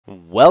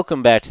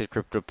Welcome back to the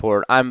Crypto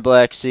Report. I'm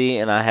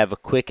Blacksea, and I have a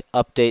quick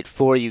update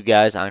for you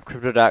guys on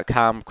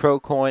Crypto.com,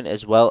 Crocoin,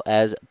 as well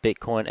as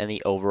Bitcoin and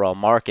the overall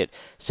market.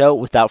 So,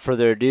 without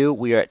further ado,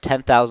 we are at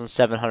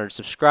 10,700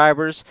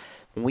 subscribers.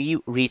 When we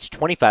reach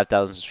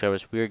 25,000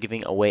 subscribers, we are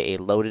giving away a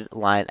loaded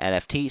line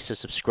NFT. So,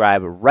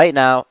 subscribe right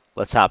now.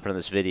 Let's hop into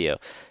this video.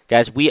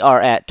 Guys, we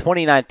are at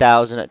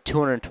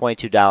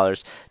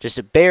 $29,222,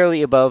 just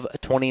barely above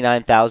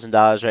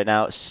 $29,000 right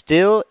now.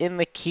 Still in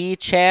the key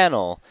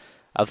channel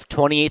of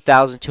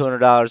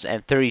 $28,200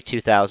 and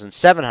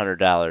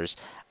 $32,700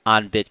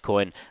 on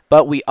Bitcoin,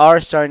 but we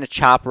are starting to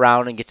chop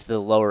around and get to the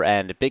lower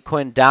end.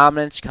 Bitcoin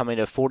dominance coming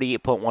to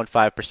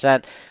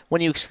 48.15%.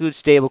 When you exclude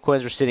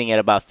stablecoins, we're sitting at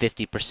about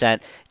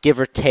 50%, give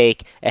or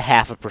take a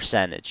half a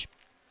percentage.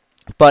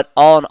 But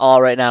all in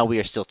all, right now, we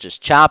are still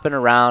just chopping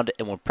around,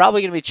 and we're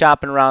probably going to be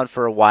chopping around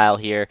for a while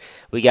here.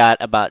 We got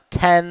about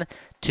 10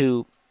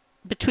 to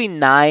between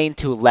 9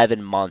 to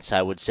 11 months,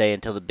 I would say,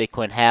 until the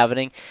Bitcoin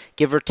halving,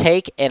 give or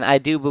take. And I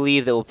do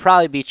believe that we'll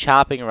probably be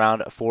chopping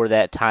around for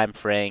that time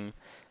frame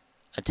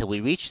until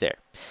we reach there.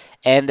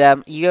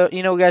 And,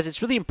 you know, guys,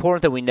 it's really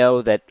important that we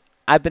know that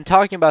I've been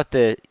talking about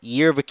the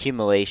year of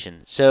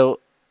accumulation. So,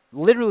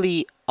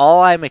 literally,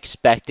 all I'm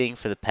expecting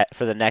for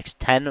the next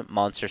 10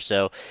 months or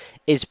so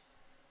is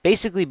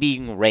basically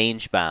being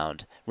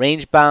range-bound.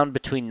 Range-bound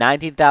between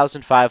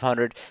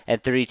 19,500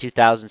 and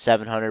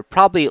 32,700,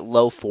 probably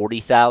low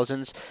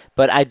 40,000s,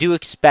 but I do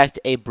expect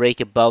a break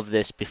above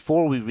this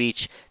before we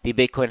reach the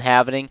Bitcoin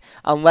halving,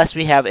 unless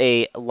we have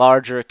a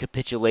larger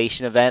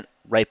capitulation event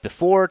right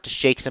before to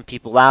shake some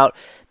people out,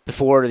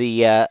 before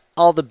the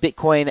all the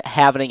Bitcoin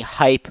halving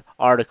hype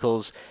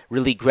articles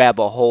really grab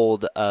a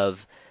hold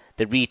of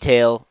the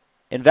retail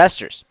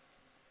investors.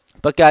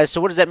 But guys,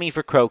 so what does that mean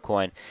for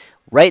Crocoin?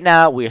 Right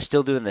now, we are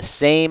still doing the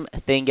same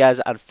thing,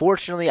 guys.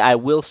 Unfortunately, I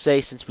will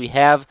say, since we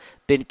have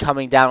been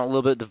coming down a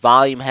little bit, the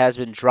volume has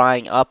been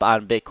drying up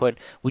on Bitcoin.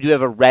 We do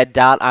have a red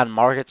dot on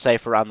Market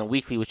Cipher on the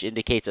weekly, which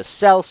indicates a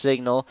sell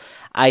signal.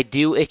 I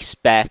do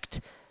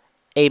expect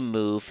a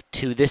move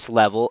to this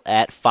level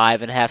at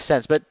 5.5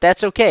 cents, but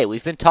that's okay.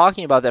 We've been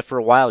talking about that for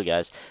a while,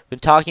 guys. We've been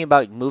talking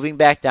about moving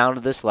back down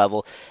to this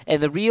level,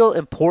 and the real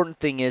important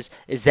thing is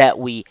that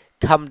we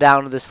come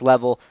down to this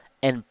level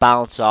and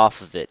bounce off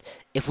of it.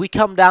 If we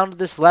come down to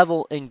this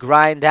level and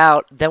grind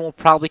out, then we'll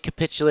probably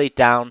capitulate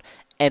down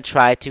and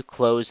try to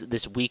close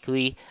this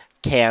weekly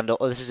candle,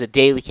 or this is a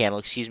daily candle,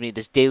 excuse me,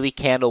 this daily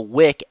candle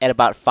wick at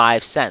about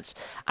 5 cents.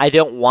 I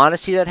don't want to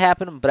see that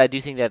happen, but I do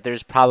think that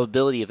there's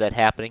probability of that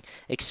happening,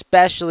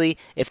 especially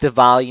if the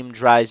volume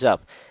dries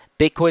up.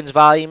 Bitcoin's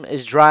volume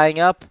is drying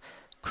up.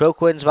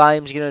 Crocoin's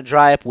volume is going to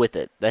dry up with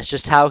it. That's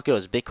just how it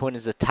goes. Bitcoin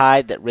is the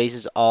tide that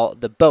raises all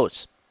the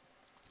boats.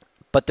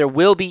 But there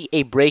will be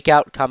a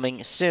breakout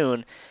coming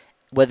soon,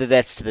 whether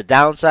that's to the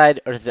downside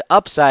or to the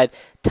upside.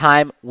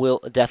 Time will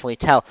definitely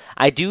tell.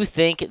 I do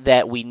think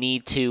that we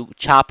need to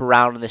chop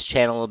around on this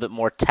channel a little bit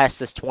more, test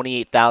this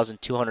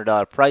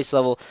 $28,200 price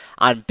level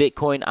on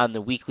Bitcoin on the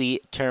weekly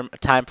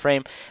time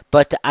frame.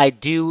 But I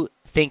do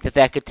think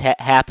that could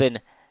happen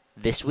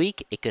this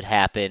week. It could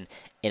happen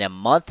in a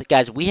month.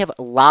 Guys, we have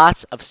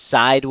lots of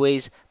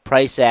sideways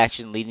price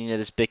action leading to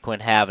this Bitcoin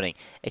halving.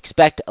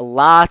 Expect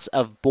lots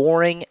of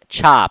boring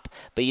chop.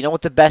 But you know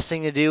what the best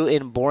thing to do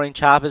in boring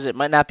chop is? It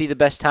might not be the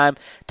best time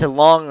to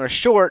long or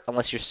short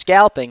unless you're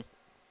scalping.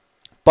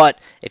 But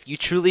if you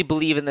truly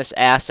believe in this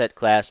asset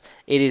class,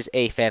 it is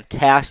a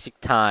fantastic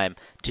time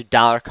to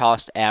dollar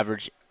cost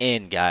average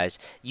in, guys.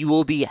 You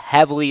will be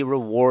heavily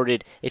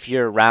rewarded if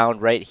you're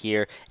around right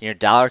here and you're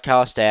dollar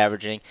cost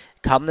averaging.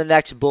 Come the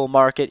next bull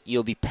market,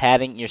 you'll be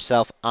patting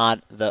yourself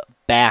on the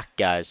back,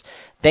 guys.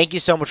 Thank you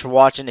so much for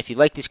watching. If you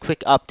like these quick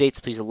updates,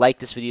 please like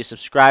this video,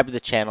 subscribe to the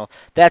channel.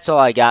 That's all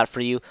I got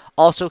for you.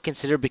 Also,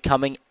 consider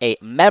becoming a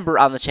member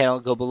on the channel.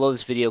 Go below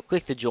this video,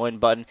 click the join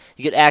button.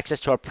 You get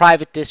access to our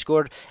private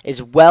Discord,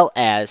 as well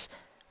as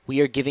we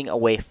are giving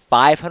away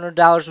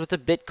 $500 worth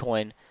of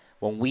Bitcoin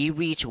when we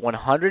reach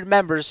 100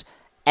 members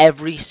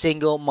every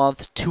single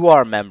month to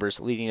our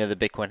members, leading to the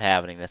Bitcoin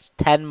halving. That's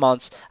 10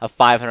 months of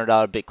 $500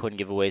 Bitcoin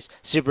giveaways.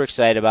 Super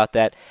excited about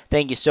that.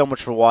 Thank you so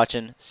much for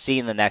watching. See you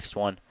in the next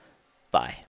one. Bye.